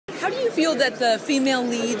How do you feel that the female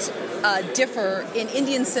leads differ in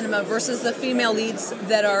Indian cinema versus the female leads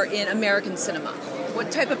that are in American cinema?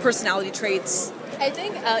 What type of personality traits? I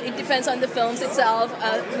think it depends on the films itself.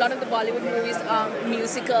 A lot of the Bollywood movies are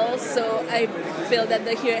musicals, so I feel that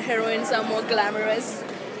the heroines are more glamorous.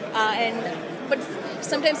 But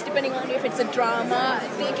sometimes, depending on if it's a drama,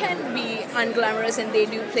 they can be unglamorous and they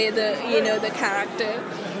do play the character.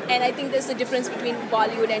 And I think there's a difference between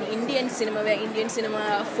Bollywood and Indian cinema, where Indian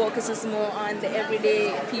cinema focuses more on the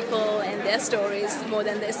everyday people and their stories more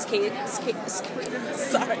than the escapism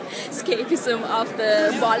of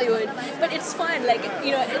the Bollywood. But it's fun.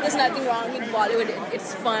 There's nothing wrong with Bollywood.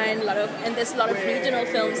 It's fun. And there's a lot of regional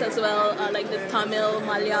films as well, like the Tamil,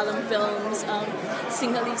 Malayalam films,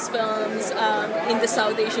 Sinhalese films in the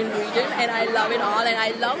South Asian region. And I love it all. And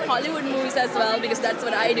I love Hollywood movies as well, because that's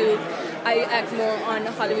what I do. I act more on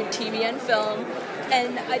Hollywood TV and film,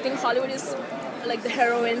 and I think Hollywood is the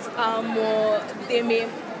heroines are more, they may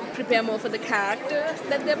prepare more for the character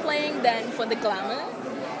that they're playing than for the glamour.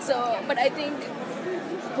 But I think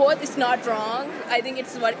both is not wrong. I think it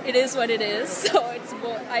is what it is. So it's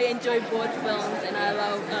both. I enjoy both films, and I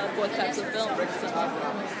love both types of films.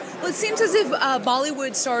 Well, it seems as if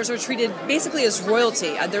Bollywood stars are treated basically as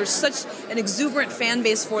royalty. There's such an exuberant fan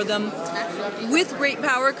base for them. With great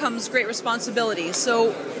power comes great responsibility.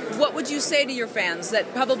 So what would you say to your fans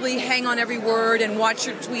that probably hang on every word and watch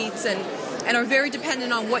your tweets and are very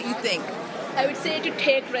dependent on what you think? I would say to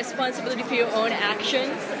take responsibility for your own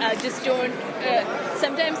actions. Just don't.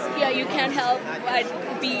 Sometimes, you can't help but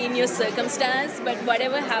be in your circumstance. But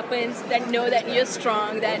whatever happens, then know that you're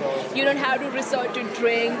strong. That you don't have to resort to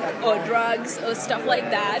drink or drugs or stuff like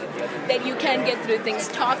that. That you can get through things.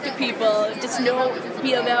 Talk to people. Just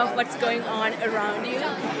be aware of what's going on around you.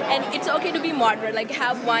 And it's okay to be moderate.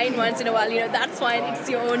 Have wine once in a while. That's fine. It's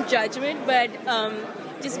your own judgment. But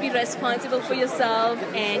just be responsible for yourself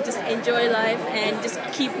and just enjoy life and just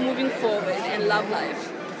keep moving forward and love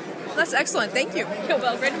life. Well, that's excellent. Thank you. You're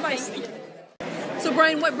welcome. Great advice. So,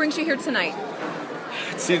 Brian, what brings you here tonight?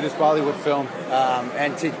 To see this Bollywood film,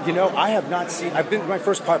 I have not seen. I've been to my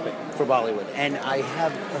first carpet for Bollywood, and I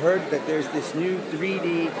have heard that there's this new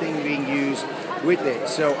 3D thing being used with it.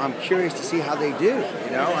 So I'm curious to see how they do.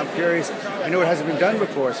 I'm curious. I know it hasn't been done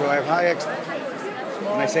before, so I have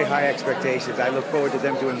when I say high expectations, I look forward to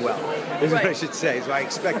them doing well, is what I should say. So I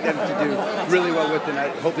expect them to do really well with it, and I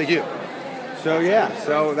hope they do. So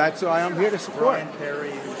that's why I'm here to support.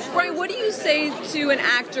 Brian, what do you say to an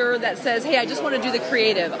actor that says, hey, I just want to do the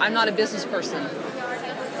creative, I'm not a business person?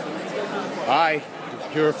 Hi,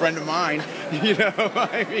 you're a friend of mine.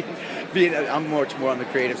 I'm much more on the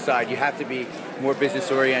creative side. You have to be more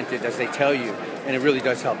business oriented, as they tell you, and it really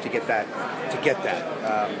does help to get that, to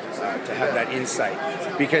have that insight.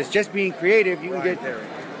 Because just being creative, you can get,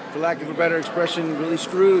 for lack of a better expression, really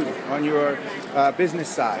screwed on your business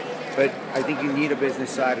side. But I think you need a business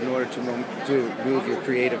side in order to move your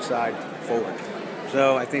creative side forward.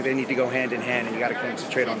 So I think they need to go hand in hand, and you got to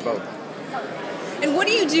concentrate on both. And what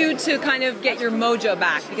do you do to kind of get your mojo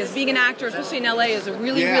back? Because being an actor, especially in LA, is a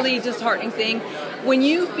really, really disheartening thing. When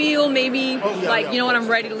you feel maybe I'm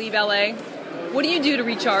ready to leave LA, what do you do to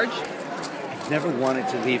recharge? I've never wanted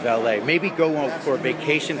to leave LA. Maybe go for a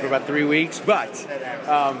vacation for about 3 weeks, but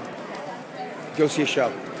go see a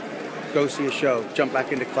show. Go see a show. Jump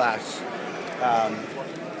back into class.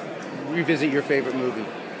 Revisit your favorite movie.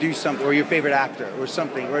 Do something, or your favorite actor, or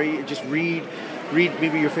something, or you just read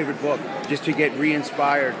maybe your favorite book, just to get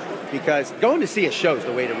re-inspired, because going to see a show is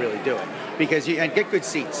the way to really do it. And get good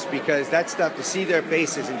seats, because that stuff, to see their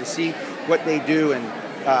faces and to see what they do, and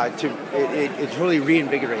it really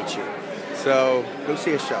reinvigorates you. So go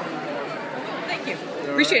see a show. Thank you.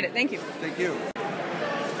 Appreciate it. Thank you. Thank you.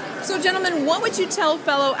 So, gentlemen, what would you tell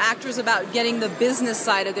fellow actors about getting the business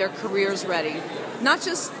side of their careers ready? Not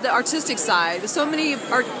just the artistic side. So many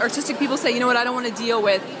artistic people say, I don't want to deal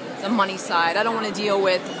with the money side. I don't want to deal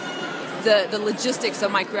with the logistics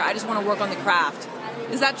of my career. I just want to work on the craft.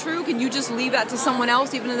 Is that true? Can you just leave that to someone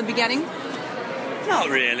else, even in the beginning? Not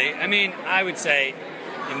really. I mean, I would say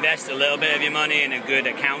invest a little bit of your money in a good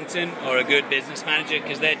accountant or a good business manager,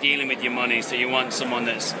 because they're dealing with your money. So you want someone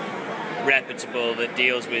that's reputable, that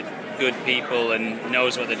deals with good people and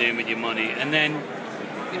knows what they're doing with your money. And then,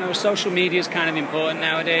 social media is kind of important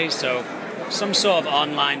nowadays. So some sort of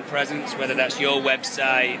online presence, whether that's your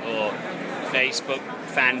website or Facebook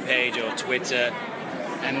fan page or Twitter,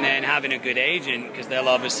 and then having a good agent, because they'll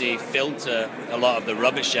obviously filter a lot of the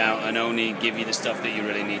rubbish out and only give you the stuff that you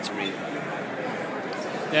really need to read.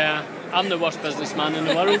 Yeah, I'm the worst businessman in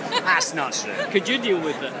the world. That's not true. Could you deal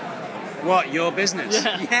with it? What, your business?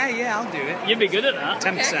 Yeah. I'll do it. You'd be good at that.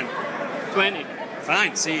 10%. 20.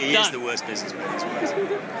 Fine. See, he Done. is the worst businessman.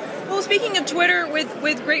 Well, speaking of Twitter,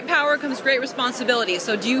 with great power comes great responsibility.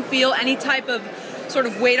 So do you feel any type of sort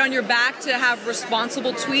of weight on your back to have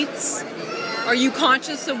responsible tweets? Are you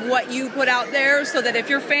conscious of what you put out there so that if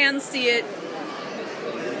your fans see it,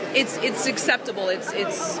 it's acceptable? It's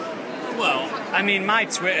Well, I mean, my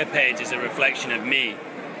Twitter page is a reflection of me,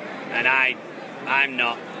 and I'm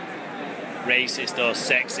not racist or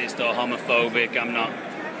sexist or homophobic. I'm not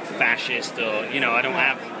fascist or, I don't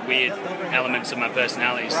have weird elements of my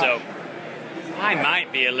personality. So I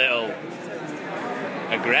might be a little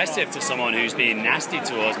aggressive to someone who's being nasty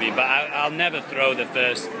towards me, but I'll never throw the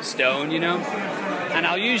first stone, And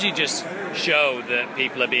I'll usually just show that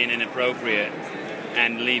people are being inappropriate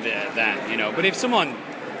and leave it at that, But if someone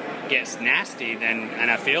gets nasty,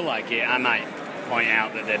 and I feel like it, I might point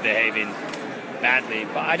out that they're behaving badly.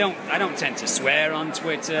 But I don't tend to swear on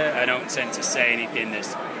Twitter. I don't tend to say anything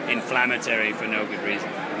that's inflammatory for no good reason.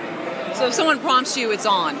 so if someone prompts you, it's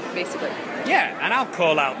on, basically. Yeah, and I'll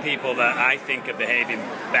call out people that I think are behaving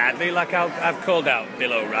badly. Like I've called out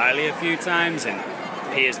Bill O'Reilly a few times and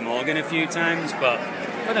Piers Morgan a few times, but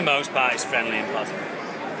for the most part, it's friendly and positive.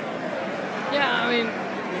 Yeah, I mean,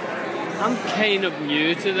 I'm kind of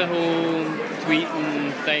new to the whole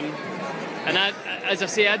tweeting thing. And as I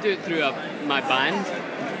say, I do it through my band,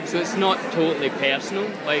 so it's not totally personal.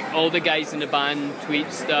 Like, all the guys in the band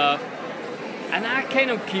tweet stuff, and I kind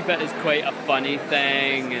of keep it as quite a funny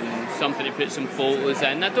thing and something to put some photos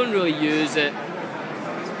in. I don't really use it,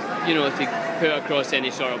 to put across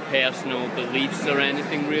any sort of personal beliefs or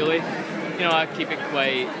anything, really. I keep it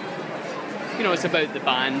quite, it's about the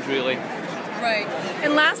band, really. Right.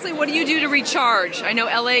 And lastly, what do you do to recharge? I know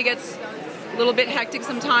LA gets a little bit hectic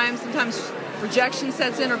sometimes. Sometimes rejection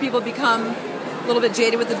sets in or people become a little bit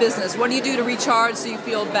jaded with the business. What do you do to recharge so you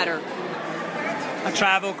feel better? I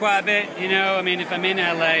travel quite a bit, I mean, if I'm in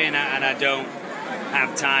LA and I don't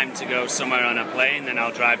have time to go somewhere on a plane, then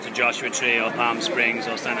I'll drive to Joshua Tree or Palm Springs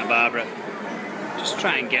or Santa Barbara. Just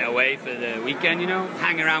try and get away for the weekend,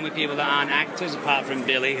 hang around with people that aren't actors, apart from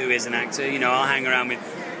Billy, who is an actor. I'll hang around with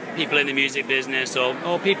people in the music business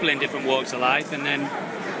or people in different walks of life, and then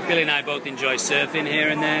Billy and I both enjoy surfing here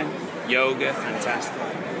and there, yoga, fantastic.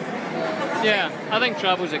 Yeah, I think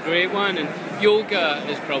travel's a great one, and yoga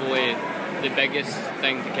is probably the biggest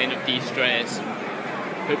thing to kind of de-stress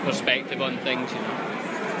and put perspective on things,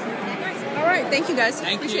 All right, thank you guys.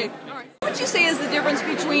 Appreciate it. All right. What would you say is the difference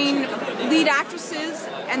between lead actresses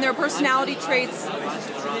and their personality traits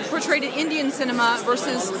portrayed in Indian cinema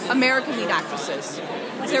versus American lead actresses?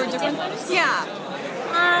 Is there a difference? Yeah.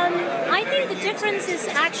 I think the difference is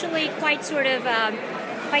actually quite sort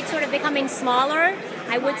of becoming smaller.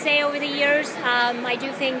 I would say over the years, I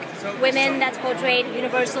do think women that's portrayed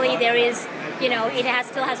universally, there is,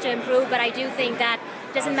 still has to improve, but I do think that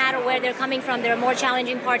it doesn't matter where they're coming from, there are more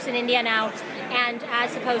challenging parts in India now, and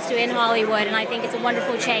as opposed to in Hollywood, and I think it's a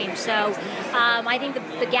wonderful change. So I think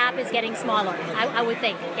the gap is getting smaller, I would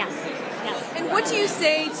think, yes. And what do you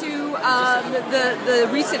say to the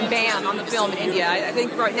recent ban on the film in India? I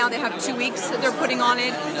think right now they have 2 weeks that they're putting on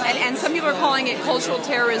it, and some people are calling it cultural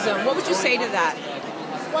terrorism. What would you say to that?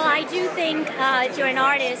 Well, I do think if you're an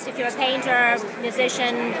artist, if you're a painter,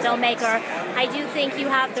 musician, filmmaker, I do think you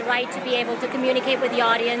have the right to be able to communicate with the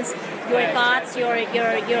audience your thoughts, your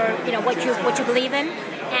what you believe in,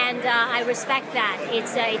 and I respect that.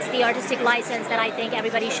 It's the artistic license that I think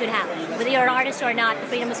everybody should have. Whether you're an artist or not, the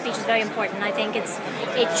freedom of speech is very important. I think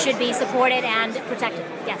it should be supported and protected.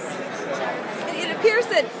 Yes. It appears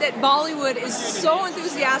that Bollywood is so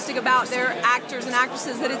enthusiastic about their actors and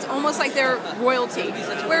actresses that it's almost like they're royalty.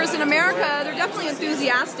 Whereas in America, they're definitely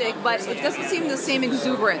enthusiastic, but it doesn't seem the same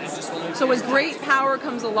exuberance. So with great power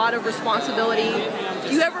comes a lot of responsibility.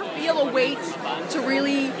 Do you ever feel a weight to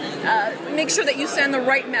really make sure that you send the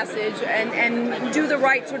right message and do the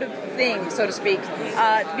right sort of thing, so to speak,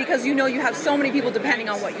 because you have so many people depending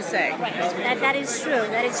on what you say? That is true.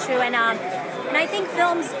 That is true. And I think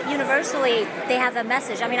films universally, they have a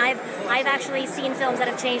message. I mean, I've actually seen films that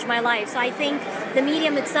have changed my life. So I think the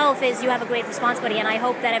medium itself is you have a great responsibility, and I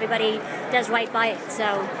hope that everybody does right by it. So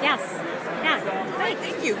yes, yeah. Great,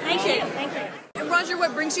 thank you. Thank you. Thank you. And Roger,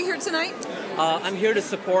 what brings you here tonight? I'm here to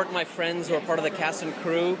support my friends who are part of the cast and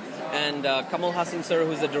crew, and Kamal Haasan sir,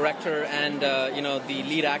 who's the director and the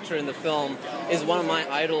lead actor in the film, is one of my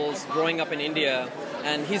idols growing up in India,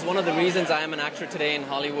 and he's one of the reasons I am an actor today in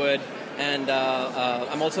Hollywood. And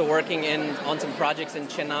I'm also working on some projects in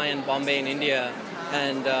Chennai and Bombay in India,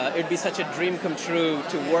 and it would be such a dream come true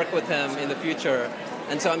to work with him in the future.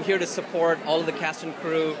 And so I'm here to support all of the cast and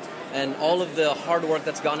crew and all of the hard work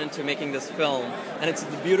that's gone into making this film. And it's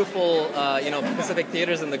the beautiful, Pacific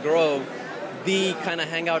Theaters in the Grove, the kind of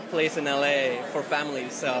hangout place in LA for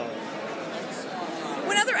families. So.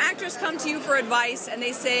 When other actors come to you for advice and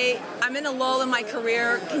they say, I'm in a lull in my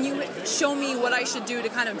career, can you show me what I should do to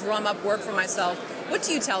kind of drum up work for myself? What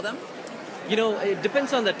do you tell them? It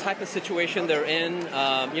depends on the type of situation they're in.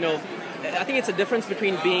 I think it's a difference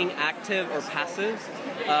between being active or passive.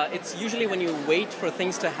 It's usually when you wait for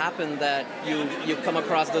things to happen that you come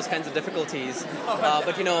across those kinds of difficulties.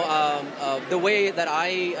 But the way that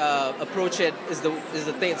I approach it is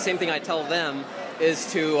the same thing I tell them,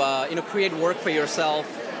 is to create work for yourself.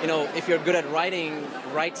 If you're good at writing,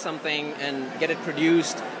 write something and get it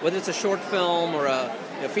produced, whether it's a short film or a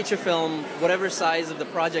feature film, whatever size of the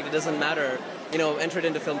project, it doesn't matter. Enter it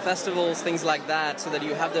into film festivals, things like that, so that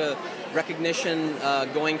you have the recognition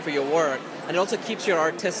going for your work. And it also keeps your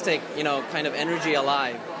artistic, kind of energy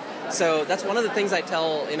alive. So that's one of the things I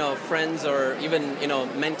tell, friends or even,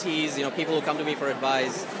 mentees, people who come to me for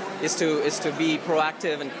advice, is to be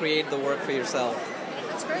proactive and create the work for yourself.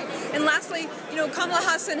 That's great. And lastly, Kamal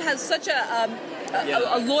Haasan has such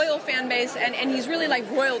a loyal fan base, and he's really like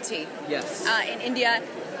royalty. Yes. In India.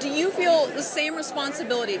 Do you feel the same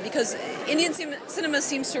responsibility? Because Indian cinema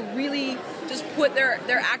seems to really just put their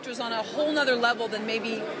actors on a whole nother level than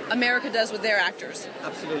maybe America does with their actors.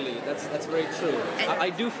 Absolutely, that's very true. I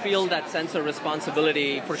do feel that sense of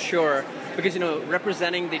responsibility for sure, because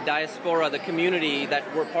representing the diaspora, the community that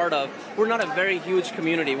we're part of, we're not a very huge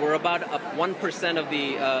community. We're about 1% of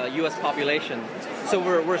the U.S. population, so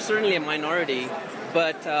we're certainly a minority.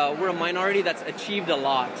 But we're a minority that's achieved a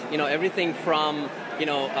lot. Everything from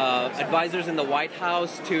advisors in the White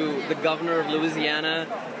House to the governor of Louisiana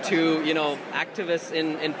to activists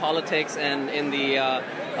in politics and in the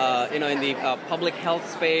public health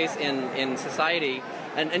space in society.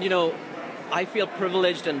 And I feel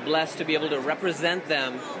privileged and blessed to be able to represent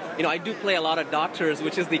them. I do play a lot of doctors,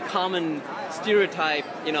 which is the common stereotype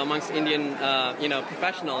amongst Indian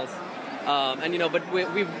professionals. But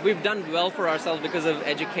we've done well for ourselves because of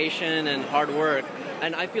education and hard work,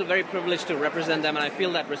 and I feel very privileged to represent them, and I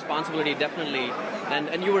feel that responsibility definitely.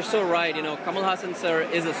 And you were so right. Kamal Haasan sir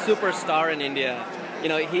is a superstar in India.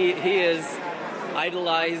 He is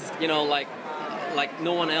idolized. Like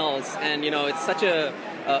no one else, and it's such a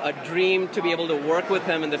dream to be able to work with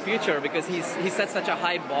him in the future, because he sets such a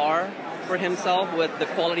high bar for himself with the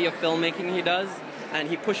quality of filmmaking he does. And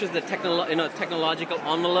he pushes the technological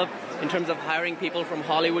envelope in terms of hiring people from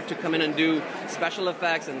Hollywood to come in and do special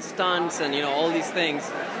effects and stunts and all these things.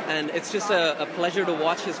 And it's just a pleasure to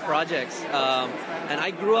watch his projects. And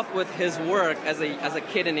I grew up with his work as a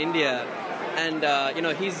kid in India. And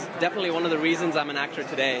he's definitely one of the reasons I'm an actor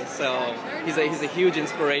today. So he's a huge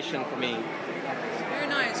inspiration for me. Very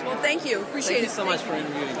nice. Well, thank you. Appreciate it. Thank you so much for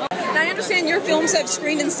interviewing me. Now, I understand your films have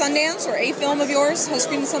screened in Sundance, or a film of yours has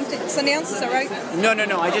screened in Sundance, is that right? No.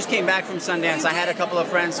 I just came back from Sundance. I had a couple of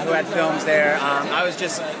friends who had films there. I was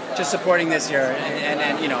just supporting this year, and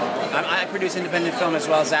I produce independent film as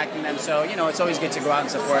well as acting them, so it's always good to go out and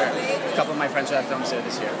support a couple of my friends who have films there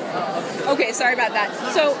this year. Okay, sorry about that.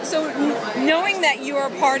 So knowing that you are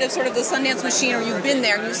part of sort of the Sundance machine, or you've been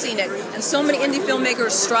there and you've seen it, and so many indie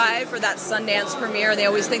filmmakers strive for that Sundance premiere, they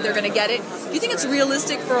always think they're going to get it. Do you think it's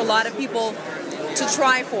realistic for a lot of people to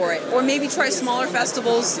try for it, or maybe try smaller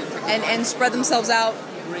festivals and spread themselves out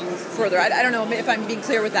further? I don't know if I'm being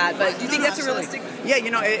clear with that, but do you think that's a realistic? Yeah,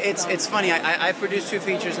 it's funny. I've produced 2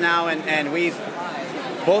 features now, and we've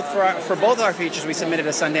for both our features we submitted to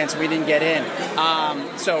Sundance. We didn't get in,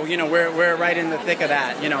 so we're right in the thick of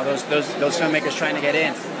that. Those filmmakers trying to get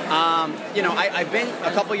in. I've been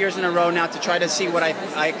a couple years in a row now to try to see what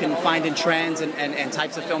I can find in trends and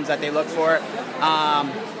types of films that they look for.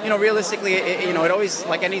 Realistically, it always,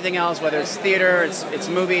 like anything else, whether it's theater, it's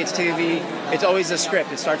movie, it's TV, it's always a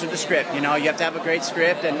script. It starts with a script. You have to have a great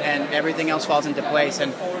script, and everything else falls into place.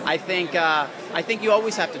 And I think you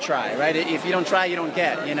always have to try, right? If you don't try, you don't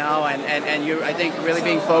get. And you, I think, really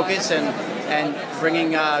being focused and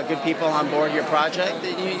bringing good people on board your project,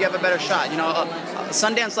 you have a better shot.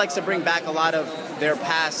 Sundance likes to bring back a lot of their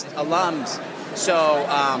past alums. So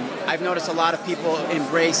I've noticed a lot of people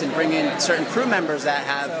embrace and bring in certain crew members that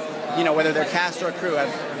have, whether they're cast or crew,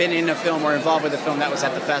 have been in a film or involved with a film that was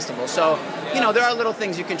at the festival. So, there are little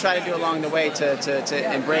things you can try to do along the way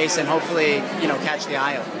to embrace and hopefully, catch the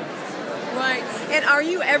eye of them. Right. And are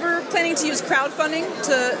you ever planning to use crowdfunding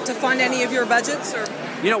to fund any of your budgets? Or?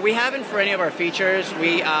 We haven't for any of our features.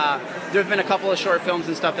 There have been a couple of short films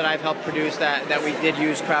and stuff that I've helped produce that we did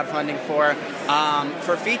use crowdfunding for.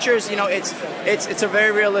 For features, it's a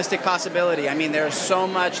very realistic possibility. I mean, there's so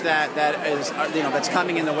much that is that's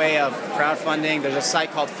coming in the way of crowdfunding. There's a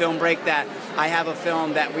site called Film Break that I have a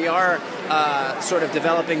film that we are sort of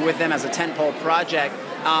developing with them as a tentpole project,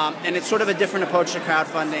 and it's sort of a different approach to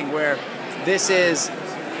crowdfunding where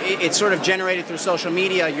it's sort of generated through social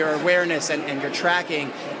media, your awareness and your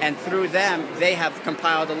tracking, and through them, they have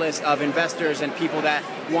compiled a list of investors and people that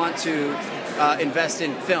want to invest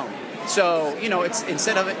in film. So, it's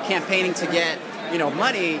instead of campaigning to get,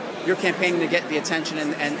 money, you're campaigning to get the attention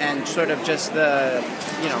and sort of just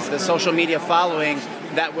the social media following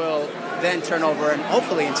that will then turn over and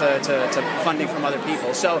hopefully into funding from other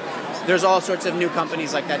people. So there's all sorts of new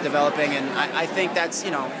companies like that developing, and I think that's,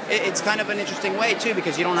 it's kind of an interesting way too,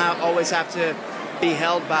 because you don't always have to be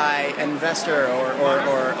held by an investor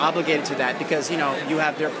or obligated to that, because, you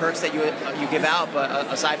have their perks that you give out, but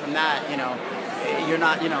aside from that, you're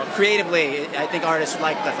not, creatively, I think artists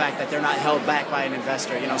like the fact that they're not held back by an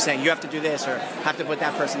investor, saying you have to do this or have to put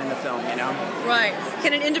that person in the film, Right.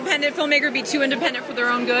 Can an independent filmmaker be too independent for their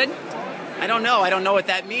own good? I don't know. I don't know what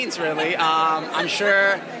that means, really. I'm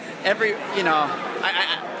sure I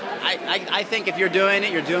think if you're doing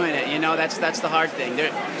it, you're doing it. That's the hard thing.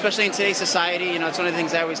 Especially in today's society, it's one of the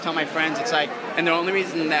things I always tell my friends. It's like, and the only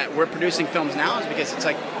reason that we're producing films now is because it's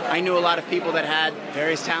like, I knew a lot of people that had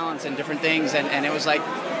various talents and different things, and it was like,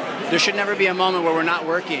 there should never be a moment where we're not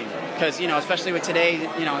working. Because, especially with today,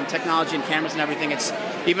 and technology and cameras and everything, it's,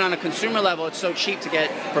 even on a consumer level, it's so cheap to get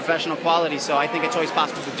professional quality. So I think it's always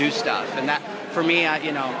possible to do stuff. And that, for me,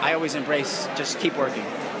 I always embrace just keep working.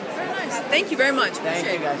 Very nice. Thank you very much.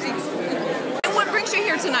 Thank you, guys. Thanks. And what brings you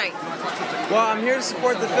here tonight? Well, I'm here to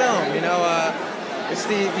support the film. It's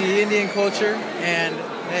the Indian culture, and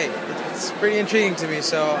hey, it's pretty intriguing to me.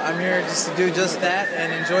 So I'm here just to do just that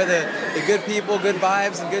and enjoy the good people, good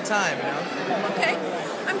vibes, and good time. Okay.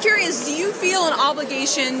 I'm curious, do you feel an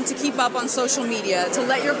obligation to keep up on social media, to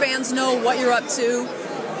let your fans know what you're up to?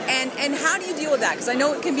 And how do you deal with that? Because I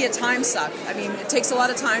know it can be a time suck. I mean, it takes a lot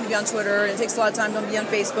of time to be on Twitter, and it takes a lot of time to be on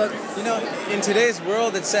Facebook. In today's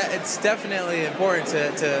world, it's definitely important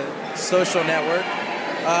to social network.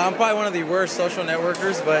 I'm probably one of the worst social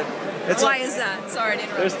networkers, but why is that? Sorry to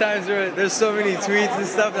interrupt. There's times where there's so many tweets and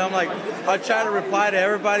stuff, and I'm like, I try to reply to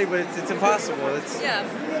everybody, but it's impossible.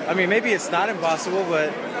 I mean, maybe it's not impossible,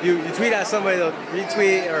 but you tweet at somebody, they'll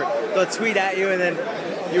retweet, or they'll tweet at you, and then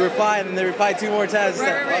you reply, and then they reply 2 more times.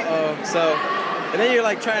 Right. Uh-oh. So, and then you're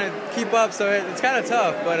like trying to keep up, so it's kind of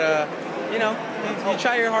tough, but you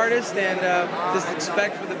try your hardest and just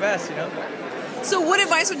expect for the best, So what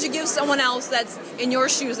advice would you give someone else that's in your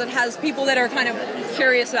shoes, that has people that are kind of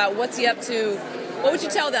curious about what's he up to? What would you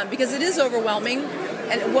tell them? Because it is overwhelming,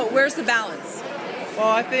 and where's the balance? Well,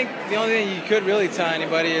 I think the only thing you could really tell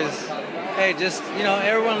anybody is, hey, just,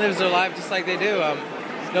 everyone lives their life just like they do.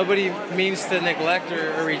 Nobody means to neglect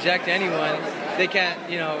or reject anyone. They can't,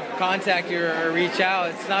 contact you or reach out.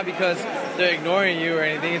 It's not because they're ignoring you or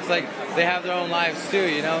anything. It's like they have their own lives too,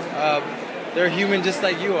 They're human just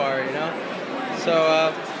like you are, So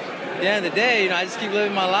at the end of the day, I just keep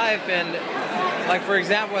living my life, and like, for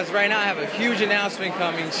example, as right now, I have a huge announcement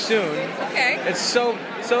coming soon. Okay. It's so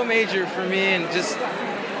major for me, and just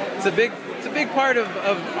it's a big part of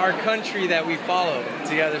our country that we follow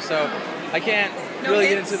together. So I can't really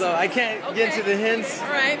get into the hints, all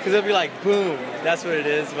right, because it'll be like boom, that's what it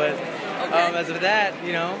is. But as of that,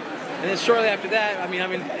 and then shortly after that, I mean,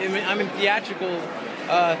 I'm in theatrical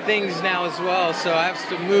things now as well. So I have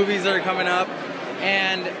some movies that are coming up,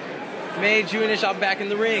 and May, June-ish, I'm back in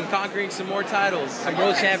the ring, conquering some more titles, some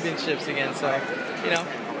world championships again. So,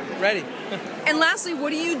 ready. And lastly, what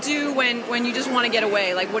do you do when you just want to get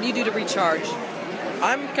away? Like, what do you do to recharge?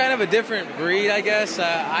 I'm kind of a different breed, I guess.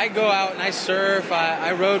 I go out and I surf,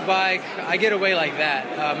 I road bike, I get away like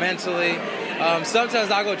that, mentally.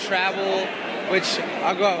 Sometimes I'll go travel, which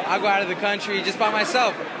I'll go out of the country just by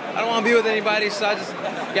myself. I don't want to be with anybody, so I just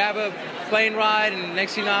grab a plane ride, and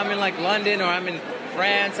next thing you know, I'm in like London, or I'm in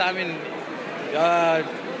France, I'm in,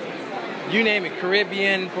 you name it,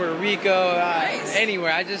 Caribbean, Puerto Rico, nice.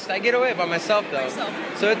 Anywhere. I get away by myself, though.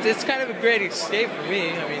 So it's kind of a great escape for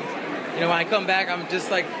me. I mean, when I come back, I'm just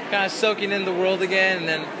like kind of soaking in the world again, and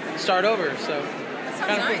then start over. So that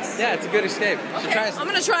sounds nice. Yeah, it's a good escape. Okay. I'm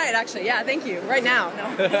going to try it, actually. Yeah, thank you. Right now. No.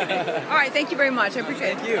 All right, thank you very much. I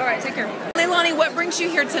appreciate it. Thank you. All right, take care. Leilani, what brings you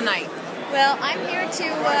here tonight? Well, I'm here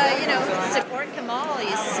to, support Kamal.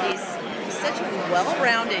 He's such a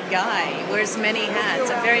well-rounded guy. He wears many hats.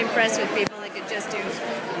 I'm very impressed with people that could just do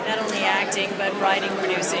not only acting, but writing,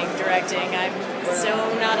 producing, directing. I'm so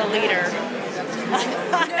not a leader.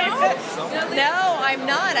 No, I'm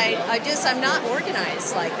not. I'm not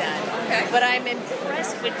organized like that. Okay. But I'm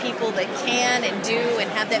impressed with people that can and do and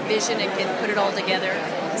have that vision and can put it all together.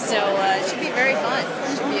 So it should be very fun.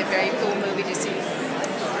 It should be a very cool movie to see.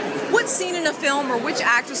 What scene in a film or which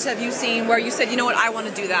actress have you seen where you said, you know what, I want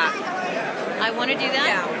to do that? I want to do that?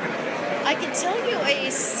 Yeah. I can tell you a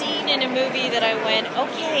scene in a movie that I went,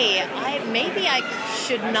 okay, maybe I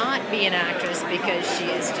should not be an actress because she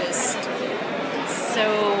is just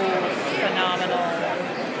so phenomenal.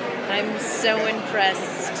 I'm so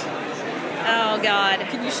impressed. Oh, God.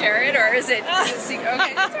 Can you share it, or is it secret?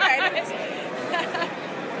 Okay, that's all right.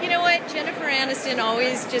 You know what? Jennifer Aniston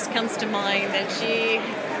always just comes to mind that she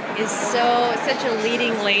is such a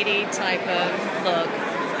leading lady type of look,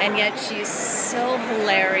 and yet she's so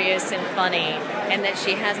hilarious and funny, and that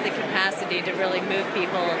she has the capacity to really move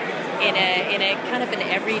people in a kind of an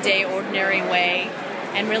everyday, ordinary way,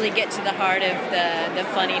 and really get to the heart of the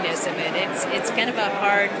funniness of it. It's kind of a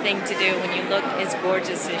hard thing to do when you look as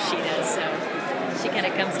gorgeous as she does, so she kind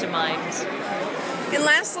of comes to mind. And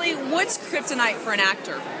lastly, what's kryptonite for an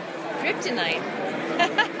actor? Kryptonite?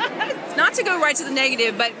 Not to go right to the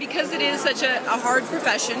negative, but because it is such a hard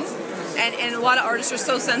profession, and a lot of artists are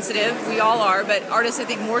so sensitive, we all are, but artists I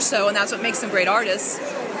think more so, and that's what makes them great artists.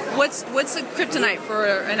 What's a kryptonite for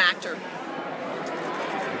an actor?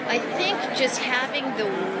 I think just having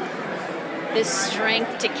the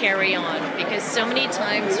strength to carry on, because so many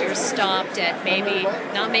times you're stopped at maybe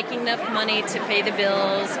not making enough money to pay the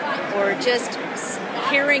bills, or just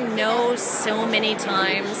hearing no so many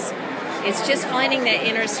times. It's just finding that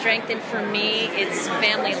inner strength, and for me, it's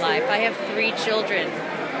family life. I have 3 children,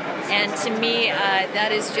 and to me,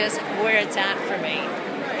 that is just where it's at for me.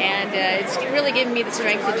 And it's really given me the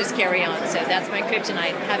strength to just carry on. So that's my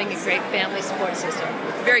kryptonite, having a great family support system.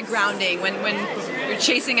 Very grounding when you're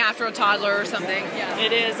chasing after a toddler or something. Yeah.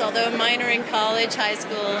 It is, although mine are in college, high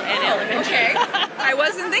school, and elementary. Okay. I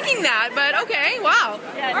wasn't thinking that, but okay, wow.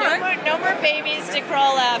 Yeah, no more babies to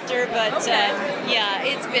crawl after, but yeah,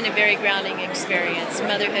 it's been a very grounding experience.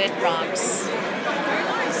 Motherhood rocks. Very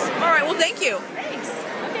nice. All right, well, thank you. Thanks.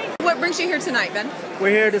 Okay. What brings you here tonight, Ben? We're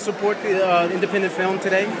here to support the independent film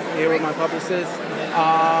today, here with my publicist,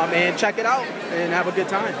 and check it out and have a good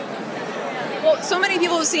time. Well, so many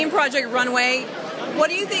people have seen Project Runway. What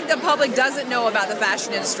do you think the public doesn't know about the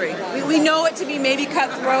fashion industry? We know it to be maybe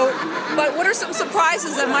cutthroat, but what are some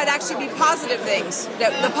surprises that might actually be positive things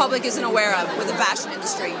that the public isn't aware of with the fashion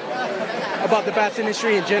industry? About the fashion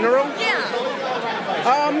industry in general? Yeah.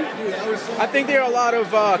 I think there are a lot of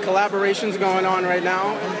collaborations going on right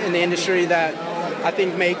now in the industry that I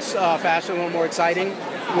think makes fashion a little more exciting,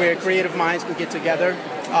 where creative minds can get together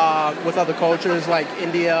with other cultures like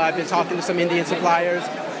India. I've been talking to some Indian suppliers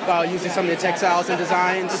using some of the textiles and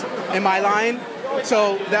designs in my line.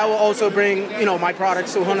 So that will also bring, my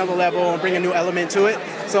products to a whole nother level and bring a new element to it.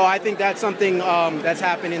 So I think that's something that's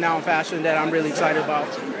happening now in fashion that I'm really excited about.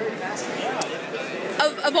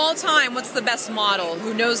 Of all time, what's the best model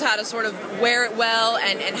who knows how to sort of wear it well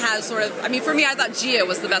and has sort of, I mean, for me, I thought Gia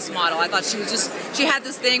was the best model. I thought she had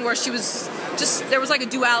this thing where she was just, there was like a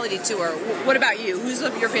duality to her. What about you? Who's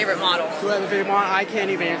your favorite model? Who has a favorite model? I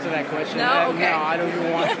can't even answer that question. No? Okay. No, I don't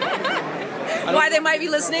even want Why they might be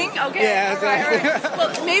listening? Okay. Yeah, exactly. All right.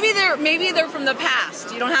 Well, maybe they're from the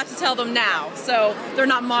past. You don't have to tell them now. So they're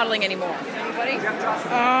not modeling anymore. Anybody?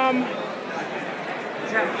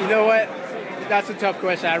 You know what? That's a tough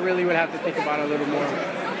question. I really would have to think about it a little more.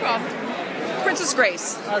 No problem. Princess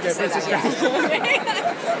Grace. Okay, Princess Grace.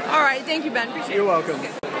 All right, thank you, Ben. Appreciate it. You're welcome.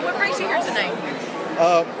 What brings you here tonight?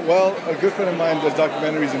 Well, a good friend of mine does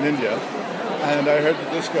documentaries in India, and I heard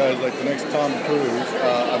that this guy is like the next Tom Cruise.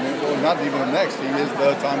 Not even the next. He is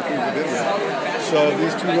the Tom Cruise of India. So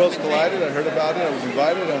these two worlds collided. I heard about it. I was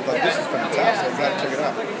invited, and I thought, this is fantastic. I've got to check it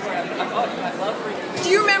out. Do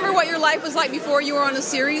you remember what your life was like before you were on a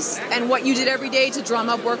series and what you did every day to drum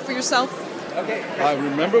up work for yourself? I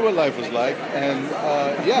remember what life was like, and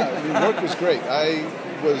work was great. I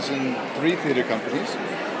was in 3 theater companies,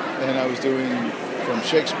 and I was doing from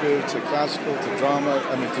Shakespeare to classical to drama,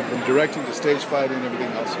 from directing to stage fighting and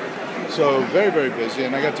everything else. So very, very busy,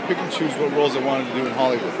 and I got to pick and choose what roles I wanted to do in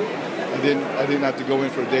Hollywood. I didn't have to go in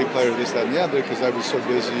for a day play or this, that, and the other, because I was so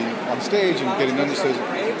busy on stage and getting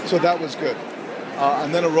understudies. So that was good.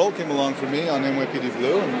 And then a role came along for me on NYPD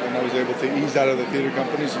Blue, and I was able to ease out of the theater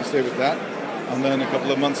companies and stay with that. And then a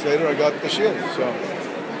couple of months later, I got The Shield. So.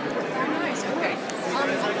 Nice. Okay.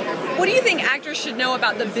 What do you think actors should know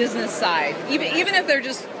about the business side? Even if they're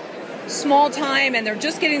just small time and they're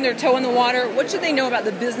just getting their toe in the water, what should they know about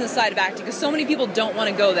the business side of acting? Because so many people don't want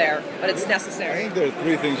to go there, but it's necessary. I think there are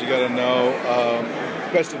three things you got to know.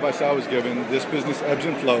 Best advice I was given: this business ebbs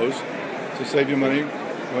and flows, so save your money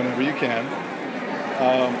whenever you can.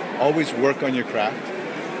 Always work on your craft.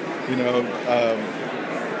 You know,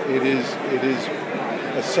 it is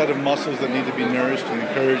a set of muscles that need to be nourished and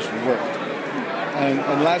encouraged and worked.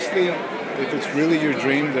 And lastly, if it's really your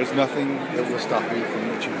dream, there's nothing that will stop you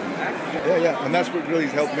from achieving it. Yeah, and that's what really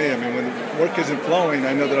helped me. I mean, when work isn't flowing,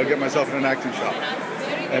 I know that I'll get myself in an acting shop.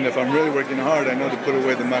 And if I'm really working hard, I know to put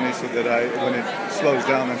away the money so that when it slows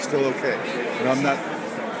down, I'm still okay. And I'm not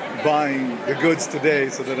buying the goods today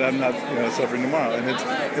so that I'm not, suffering tomorrow. And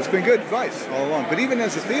it's been good advice all along. But even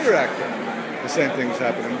as a theater actor, the same thing's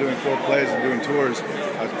happened. I'm doing 4 plays and doing tours.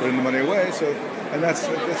 I was putting the money away. And that's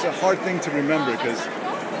a hard thing to remember because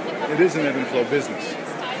it is an ebb and flow business.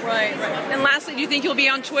 Right. And lastly, do you think you'll be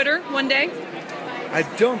on Twitter one day? I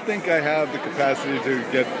don't think I have the capacity to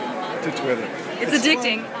get to Twitter. It's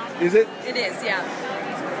addicting. Fun. Is it? It is, yeah.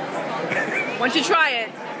 Once you try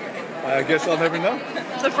it. I guess I'll never know.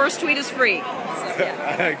 The first tweet is free. So,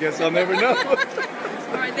 yeah. I guess I'll never know.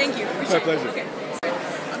 All right, thank you. My pleasure. Okay.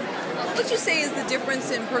 What would you say is the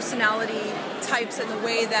difference in personality types and the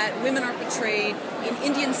way that women are portrayed in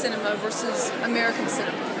Indian cinema versus American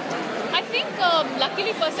cinema? I think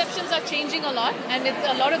luckily perceptions are changing a lot and it's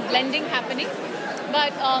a lot of blending happening.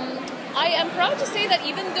 But I am proud to say that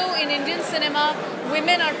even though in Indian cinema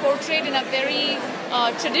women are portrayed in a very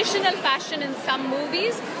traditional fashion in some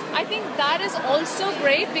movies, I think that is also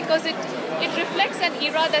great because it reflects an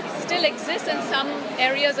era that still exists in some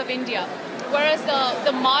areas of India. Whereas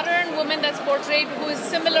the modern woman that's portrayed, who is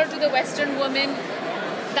similar to the Western woman,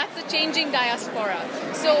 that's a changing diaspora.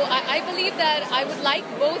 So I believe that I would like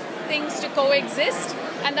both things to coexist,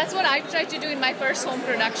 and that's what I tried to do in my first home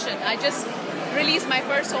production. I just released my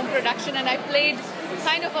first home production, and I played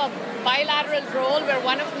kind of a bilateral role where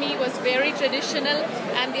one of me was very traditional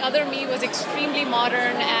and the other me was extremely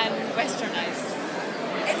modern and westernized.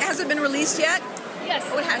 Has it been released yet? Yes.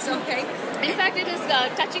 Oh, it has. Okay. In fact, it is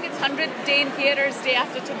touching its 100th day in theaters day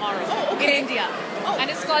after tomorrow in India. Oh. And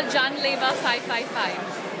it's called Jan Leva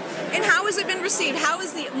 555. And how has it been received? How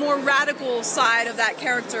has the more radical side of that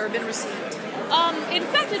character been received? In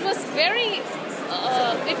fact, it was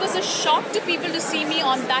it was a shock to people to see me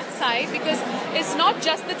on that side because it's not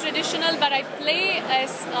just the traditional, but I play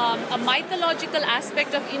as a mythological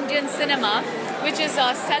aspect of Indian cinema, which is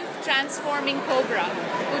a self-transforming cobra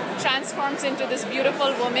who transforms into this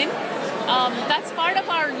beautiful woman. That's part of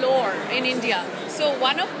our lore in India. So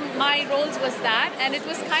one of my roles was that, and it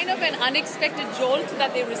was kind of an unexpected jolt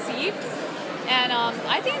that they received. And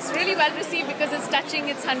I think it's really well received because it's touching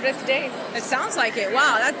its 100th day. It sounds like it.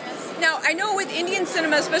 Wow. Now, I know with Indian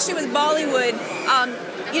cinema, especially with Bollywood,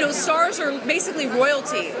 stars are basically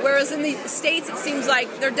royalty, whereas in the States it seems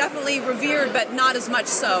like they're definitely revered, but not as much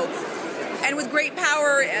so. And with great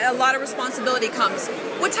power, a lot of responsibility comes.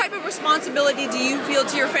 What type of responsibility do you feel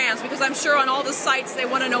to your fans? Because I'm sure on all the sites they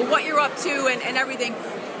want to know what you're up to and everything.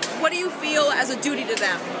 What do you feel as a duty to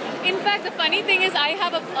them? In fact, the funny thing is I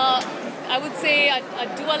have I would say a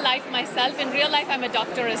dual life myself. In real life, I'm a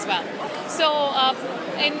doctor as well. So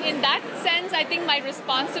in that sense, I think my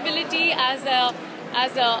responsibility as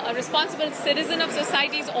a responsible citizen of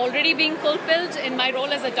society is already being fulfilled in my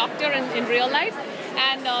role as a doctor in real life.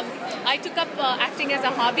 And I took up acting as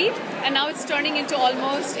a hobby, and now it's turning into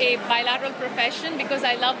almost a bilateral profession because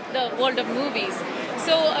I love the world of movies.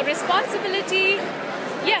 So a responsibility,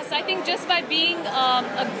 yes, I think just by being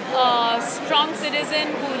a strong citizen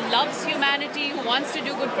who loves humanity, who wants to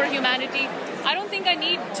do good for humanity, I don't think I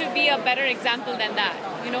need to be a better example than that,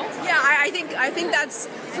 Yeah, I think that's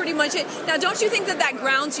pretty much it. Now, don't you think that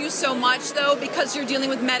grounds you so much, though, because you're dealing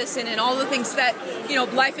with medicine and all the things that,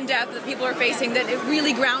 life and death that people are facing, that it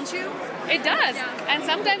really grounds you? It does. And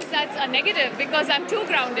sometimes that's a negative because I'm too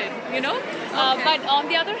grounded, But on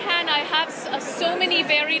the other hand, I have so many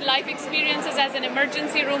varied life experiences as an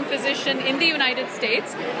emergency room physician in the United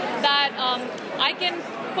States that I can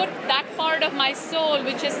put that part of my soul,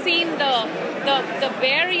 which has seen the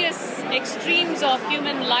various extremes of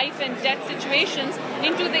human life and death situations,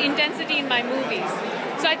 into the intensity in my movies.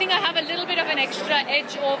 So I think I have a little bit of an extra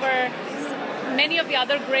edge over many of the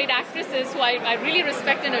other great actresses who I really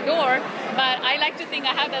respect and adore, but I like to think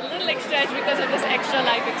I have that little extra edge because of this extra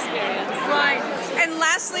life experience. Right. And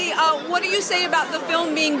lastly, what do you say about the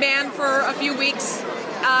film being banned for a few weeks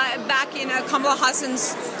back in Kamal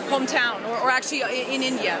Haasan's hometown or actually in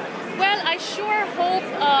India? Well, I sure hope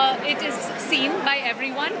it is seen by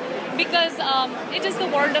everyone, because it is the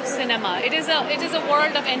world of cinema. It is a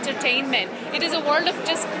world of entertainment. It is a world of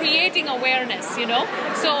just creating awareness, you know.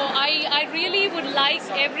 So I really would like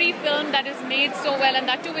every film that is made so well, and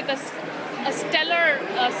that too with a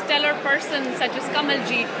stellar person such as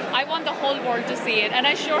Kamalji. I want the whole world to see it, and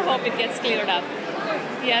I sure hope it gets cleared up.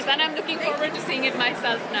 Yes, and I'm looking forward to seeing it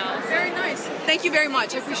myself now. Very nice. Thank you very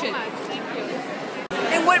much. I appreciate it. Thank you.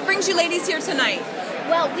 And what brings you ladies here tonight?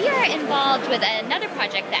 Well, we are involved with another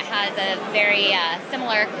project that has a very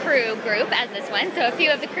similar crew group as this one. So a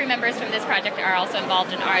few of the crew members from this project are also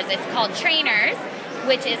involved in ours. It's called Trainers,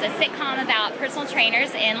 which is a sitcom about personal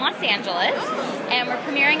trainers in Los Angeles. And we're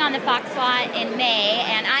premiering on the Fox lot in May.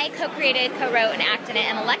 And I co-created, co-wrote, and acted in it.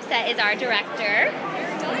 And Alexa is our director.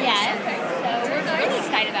 Yes. So we're really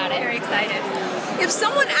excited about it. Very excited. If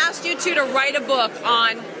someone asked you to write a book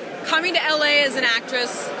on coming to LA as an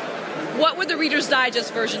actress, what would the Reader's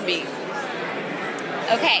Digest version be?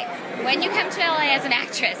 Okay, when you come to LA as an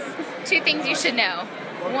actress, 2 things you should know.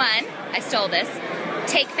 1, I stole this,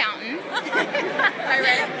 take Fountain.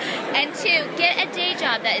 And 2, get a day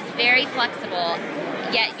job that is very flexible,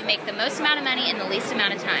 yet you make the most amount of money in the least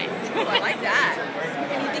amount of time. Oh, I like that.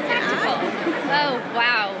 Anything practical? Oh,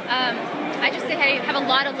 wow. I just say hey, have a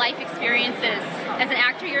lot of life experiences. As an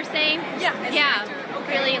actor, you're saying? Yeah. Yeah.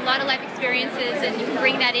 Really, a lot of life experiences, and you can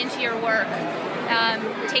bring that into your work.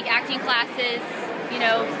 Take acting classes, you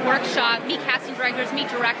know, workshop, meet casting directors, meet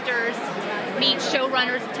directors, meet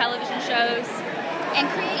showrunners of television shows, and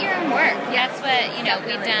create your own work. That's what, you know,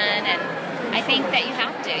 we've done, and I think that you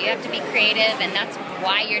have to. You have to be creative, and that's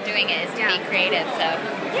why you're doing it, is to be creative. So,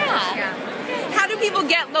 yeah. How do people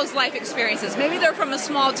get those life experiences? Maybe they're from a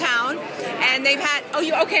small town and they've had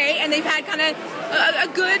and they've had kind of a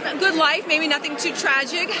good life, maybe nothing too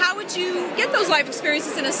tragic. How would you get those life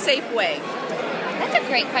experiences in a safe way? That's a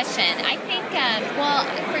great question. I think, well,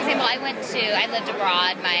 for example, I lived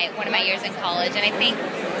abroad one of my years in college, and I think,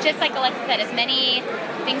 just like Alexa said, as many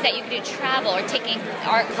things that you could do, travel or taking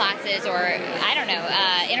art classes or, I don't know,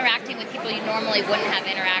 interacting with people you normally wouldn't have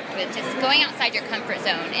interact with, just going outside your comfort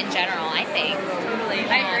zone in general, I think. Totally.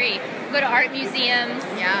 Yeah. I agree. Go to art museums.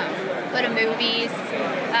 Yeah. Go to movies.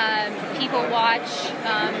 People watch.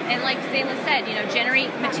 And like Zayla said, you know,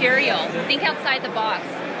 generate material. Think outside the box.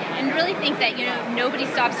 And really think that, you know, nobody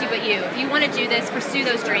stops you but you. If you want to do this, pursue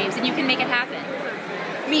those dreams, and you can make it happen.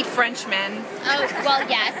 Meet Frenchmen. Oh, well,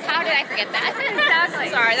 yes. How did I forget that?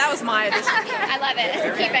 Exactly. Sorry, that was my addition. I love it.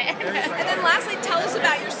 Keep it. And then lastly, tell us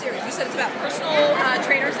about your series. You said it's about personal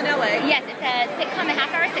trainers in LA. Yes, it's a sitcom, a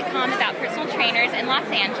half-hour sitcom about personal trainers in Los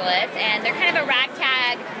Angeles, and they're kind of a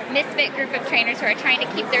ragtag, misfit group of trainers who are trying to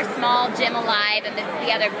keep their small gym alive amidst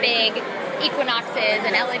the other big Equinoxes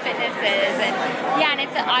and LA Fitnesses, and yeah, and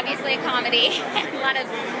it's obviously a comedy. A lot of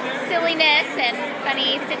silliness and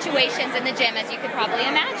funny situations in the gym, as you could probably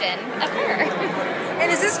imagine, occur.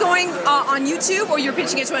 And is this going on YouTube, or you're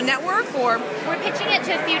pitching it to a network, or? We're pitching it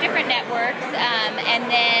to a few different networks, and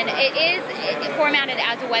then it is formatted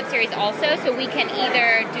as a web series also, so we can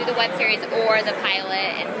either do the web series or the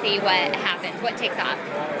pilot and see what happens, what takes off.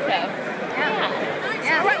 So,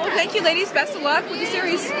 yeah. All right, well, thank you, ladies. Best of luck with the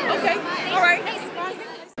series. Okay. All right.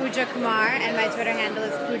 Pooja Kumar, and my Twitter handle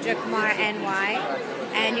is Pooja Kumar NY,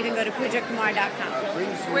 and you can go to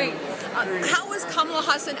poojakumar.com. Great. How was Kamal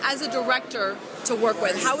Haasan as a director to work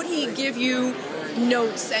with? How would he give you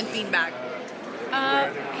notes and feedback?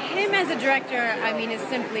 Him as a director, I mean, is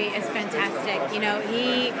fantastic. You know,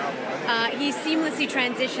 he seamlessly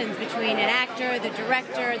transitions between an actor, the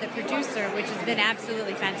director, the producer, which has been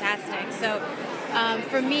absolutely fantastic. So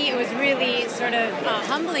for me, it was really sort of a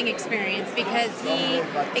humbling experience because he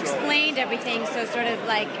explained everything so sort of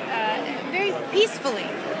like very peacefully.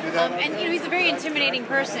 And you know, he's a very intimidating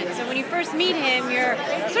person. So when you first meet him, you're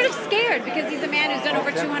sort of scared because he's a man who's done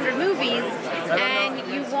over 200 movies, and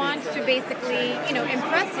you want to basically, you know,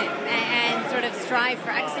 impress him and sort of strive for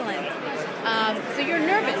excellence. So you're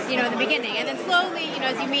nervous, you know, in the beginning, and then slowly, you know,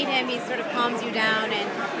 as you meet him, he sort of calms you down,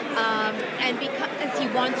 and because he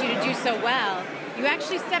wants you to do so well, you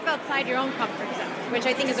actually step outside your own comfort zone, which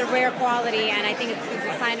I think is a rare quality, and I think it's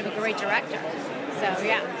a sign of a great director. So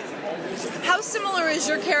yeah. How similar is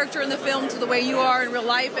your character in the film to the way you are in real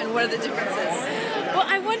life, and what are the differences? Well,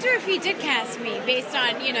 I wonder if he did cast me based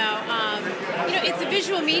on, it's a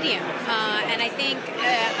visual medium, and I think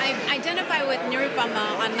I identify with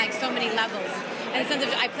Nirupama on like so many levels. In the sense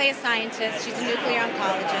of, I play a scientist, she's a nuclear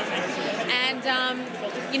oncologist, and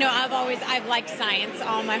I've liked science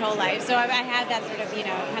all my whole life, so I had that sort of,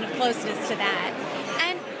 kind of closeness to that.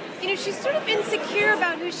 And she's sort of insecure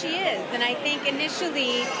about who she is. And I think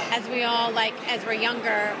initially, as we're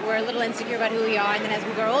younger, we're a little insecure about who we are, and then as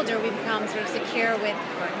we grow older, we become sort of secure with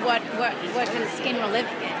what kind of skin we're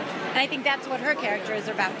living in. And I think that's what her character is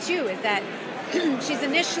about too, is that she's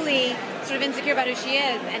initially sort of insecure about who she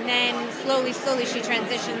is, and then slowly she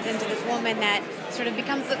transitions into this woman that sort of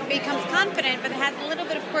becomes confident, but has a little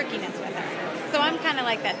bit of quirkiness with her. So I'm kind of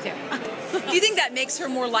like that too. Do you think that makes her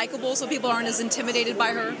more likable, so people aren't as intimidated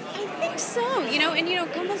by her? I think so. And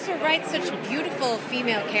Kamal Haasan writes such beautiful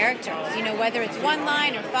female characters. Whether it's 1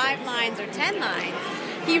 line or 5 lines or 10 lines,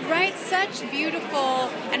 he writes such beautiful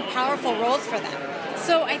and powerful roles for them.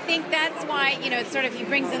 So I think that's why, it's sort of, he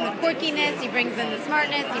brings in the quirkiness, he brings in the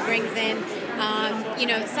smartness, he brings in,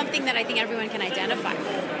 something that I think everyone can identify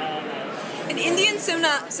with. And Indian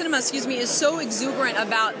cinema, is so exuberant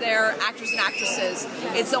about their actors and actresses.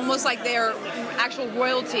 It's almost like they're actual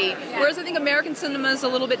royalty. Whereas I think American cinema is a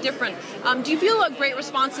little bit different. Do you feel a great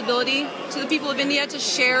responsibility to the people of India to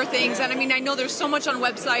share things? And I know there's so much on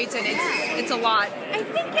websites, and it's a lot. I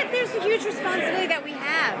think that there's a huge responsibility that we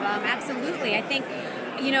have. Absolutely. I think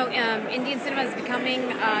Indian cinema is becoming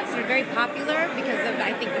sort of very popular because of,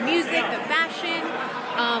 I think, the music, the fashion,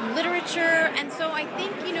 literature, and so I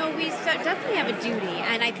think, we definitely have a duty,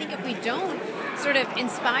 and I think if we don't sort of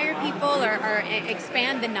inspire people or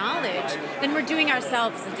expand the knowledge, then we're doing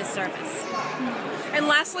ourselves a disservice. And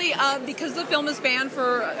lastly, because the film is banned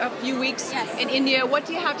for a few weeks in India, what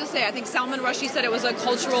do you have to say? I think Salman Rushdie said it was a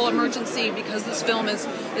cultural emergency because this film is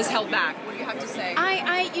held back. What do you have to say?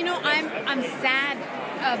 I'm sad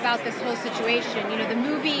about this whole situation. The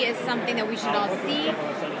movie is something that we should all see.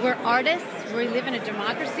 We're artists. We live in a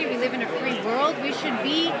democracy. We live in a free world. We should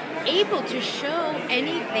be able to show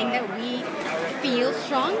anything that we feel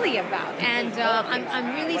strongly about. And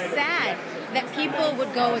I'm really sad that people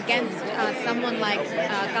would go against someone like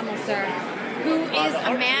Kamal Haasan, who is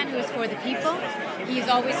a man who is for the people. He's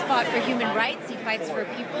always fought for human rights. He fights for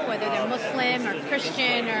people, whether they're Muslim or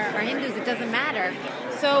Christian or Hindus, it doesn't matter.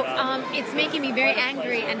 So it's making me very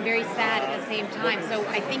angry and very sad at the same time. So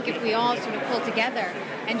I think if we all sort of pull together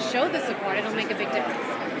and show the support, it'll make a big difference.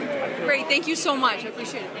 Great, thank you so much. I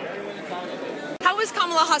appreciate it. How is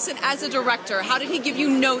Kamal Haasan as a director? How did he give you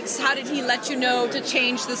notes? How did he let you know to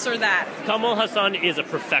change this or that? Kamal Haasan is a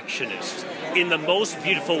perfectionist in the most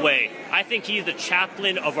beautiful way. I think he's the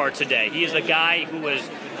chaplain of our today. He is a guy who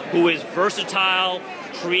is versatile,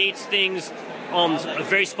 creates things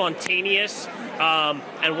very spontaneous,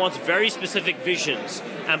 and wants very specific visions.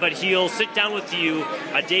 But he'll sit down with you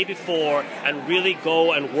a day before and really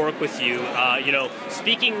go and work with you.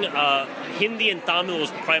 Speaking Hindi and Tamil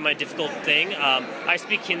was probably my difficult thing. I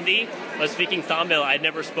speak Hindi, but speaking Tamil, I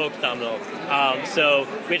never spoke Tamil. So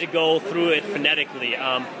we had to go through it phonetically.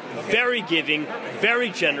 Very giving, very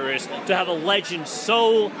generous. To have a legend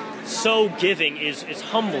so giving is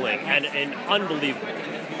humbling and unbelievable.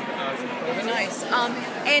 Very nice.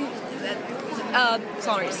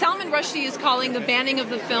 Salman Rushdie is calling the banning of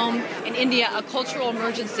the film in India a cultural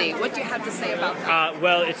emergency. What do you have to say about that?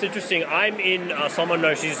 Well, it's interesting. I'm in Salman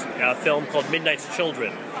Rushdie's film called Midnight's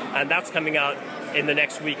Children, and that's coming out in the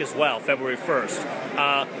next week as well, February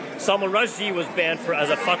 1st. Salman Rushdie was banned as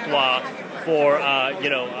a fatwa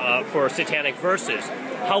for satanic verses.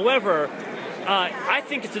 However, I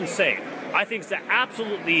think it's insane. I think it's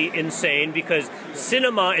absolutely insane because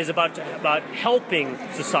cinema is about helping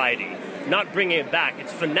society, not bringing it back.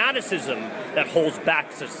 It's fanaticism that holds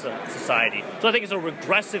back society. So I think it's a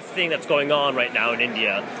regressive thing that's going on right now in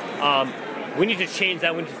India. We need to change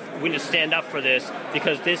that. We need to stand up for this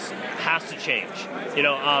because this has to change.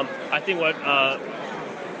 I think what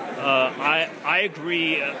I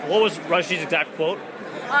agree. What was Rushdie's exact quote?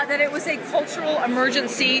 That it was a cultural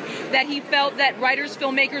emergency, that he felt that writers,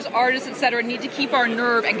 filmmakers, artists, etc. need to keep our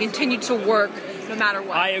nerve and continue to work no matter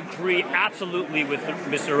what. I agree absolutely with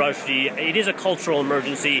Mr. Rushdie. It is a cultural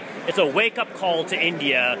emergency. It's a wake-up call to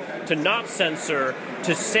India to not censor,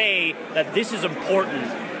 to say that this is important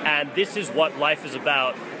and this is what life is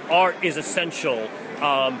about. Art is essential.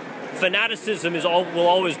 Fanaticism will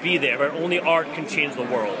always be there, but only art can change the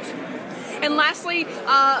world. And lastly,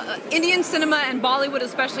 Indian cinema and Bollywood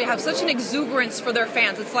especially have such an exuberance for their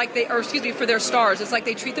fans. It's like for their stars. It's like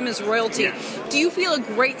they treat them as royalty. Yes. Do you feel a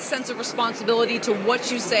great sense of responsibility to what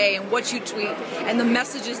you say and what you tweet and the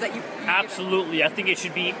messages that you... Absolutely. I think it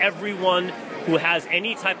should be everyone who has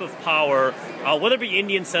any type of power, whether it be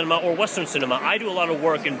Indian cinema or Western cinema. I do a lot of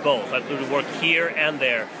work in both. I do work here and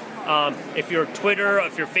there. If you're Twitter,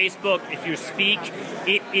 if you're Facebook, if you speak,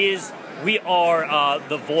 we are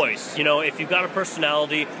the voice. If you've got a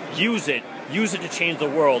personality, use it. use it to change the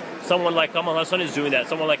world. Someone like Kamal Haasan is doing that.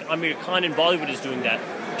 Someone like Amir Khan in Bollywood is doing that.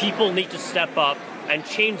 People need to step up and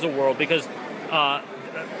change the world because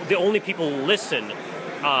the only people who listen,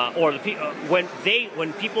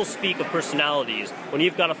 when people speak of personalities, when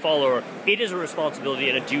you've got a follower, it is a responsibility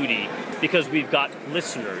and a duty because we've got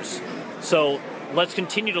listeners. So let's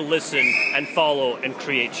continue to listen and follow and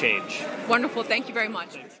create change. Wonderful. Thank you very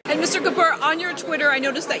much. And Mr. Kapoor, on your Twitter, I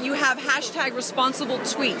noticed that you have hashtag responsible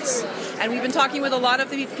tweets. And we've been talking with a lot of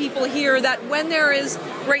the people here that when there is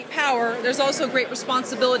great power, there's also great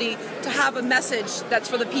responsibility to have a message that's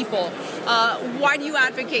for the people. Why do you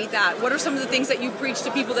advocate that? What are some of the things that you preach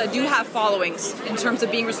to people that do have followings in terms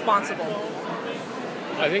of being responsible?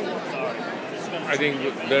 I think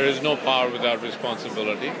there is no power without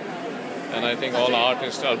responsibility. And I think all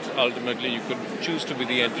artists, ultimately, you could choose to be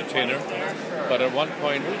the entertainer. But at one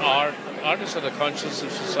point, artists are the conscience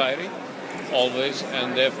of society, always,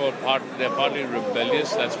 and therefore they're partly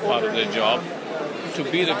rebellious. That's part of their job, to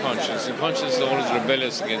be the conscience. The conscience is always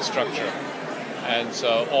rebellious against structure. And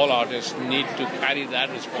so all artists need to carry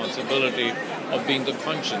that responsibility of being the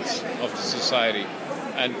conscience of the society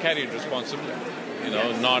and carry it responsibly,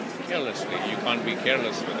 not carelessly. You can't be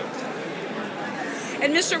careless with it.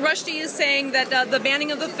 And Mr. Rushdie is saying that the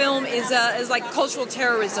banning of the film is like cultural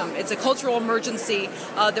terrorism. It's a cultural emergency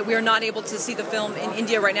that we are not able to see the film in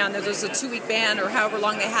India right now. And there's a 2-week ban or however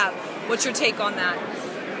long they have. What's your take on that?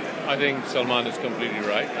 I think Salman is completely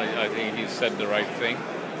right. I think he said the right thing.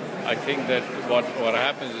 I think that what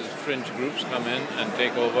happens is fringe groups come in and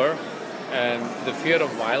take over. And the fear of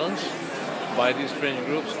violence by these fringe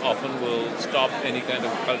groups often will stop any kind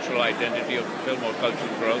of cultural identity of the film or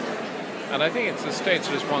cultural growth. And I think it's the state's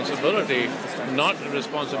responsibility, not the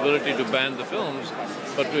responsibility to ban the films,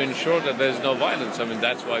 but to ensure that there's no violence. I mean,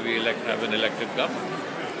 that's why we have an elected government.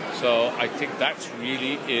 So I think that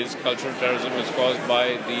really is cultural terrorism is caused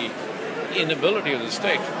by the inability of the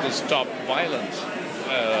state to stop violence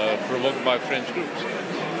provoked by fringe groups.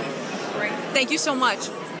 Great. Thank you so much.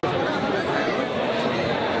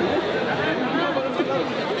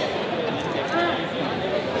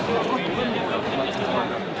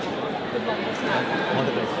 All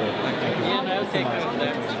the best, sir. Thank you. Yeah, I'll take it from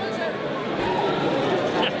there.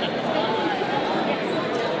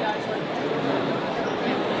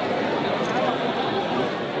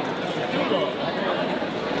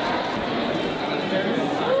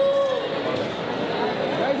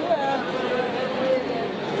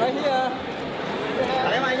 Right here.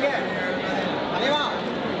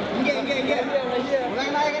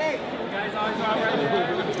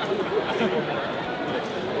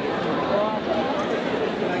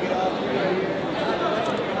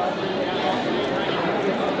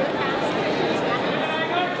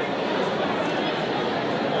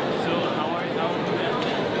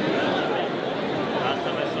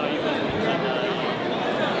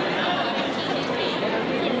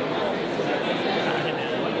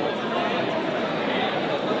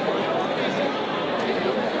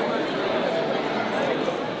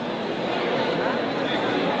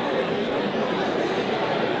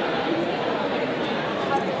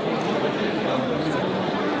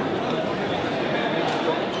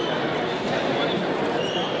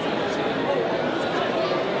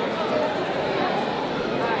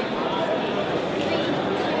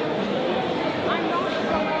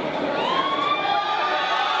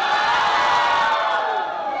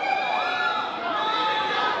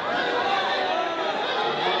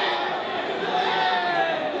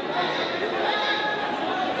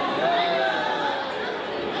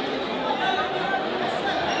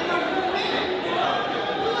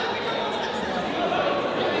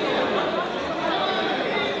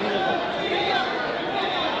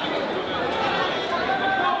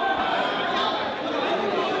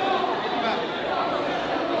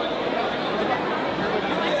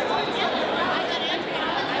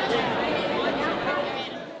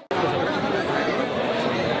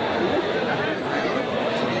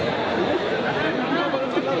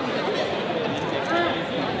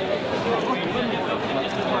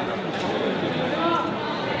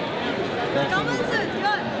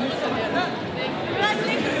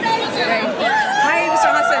 Hi, Mr.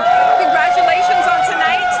 Haasan. Congratulations on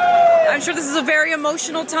tonight. I'm sure this is a very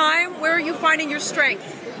emotional time. Where are you finding your strength?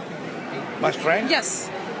 My strength? Yes.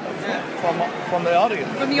 From the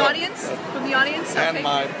audience. From the audience? From the audience? Okay. And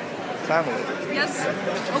my family. Yes.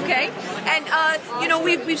 Okay. And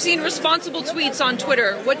we've seen responsible tweets on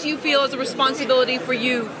Twitter. What do you feel is a responsibility for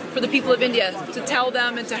you, for the people of India, to tell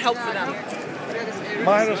them and to help for them?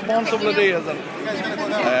 My responsibility as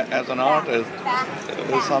an artist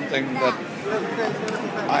is something that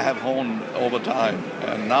I have honed over time.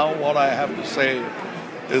 And now what I have to say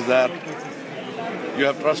is that you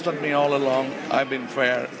have trusted me all along. I've been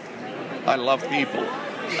fair. I love people.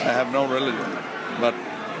 I have no religion, but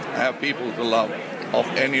I have people to love of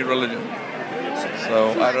any religion.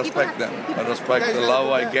 So I respect them. I respect the love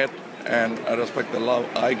I get, and I respect the love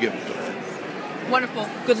I give to them. Wonderful.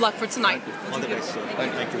 Good luck for tonight. All the best, sir.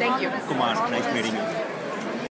 Thank you. Thank you. Kumar, nice meeting you.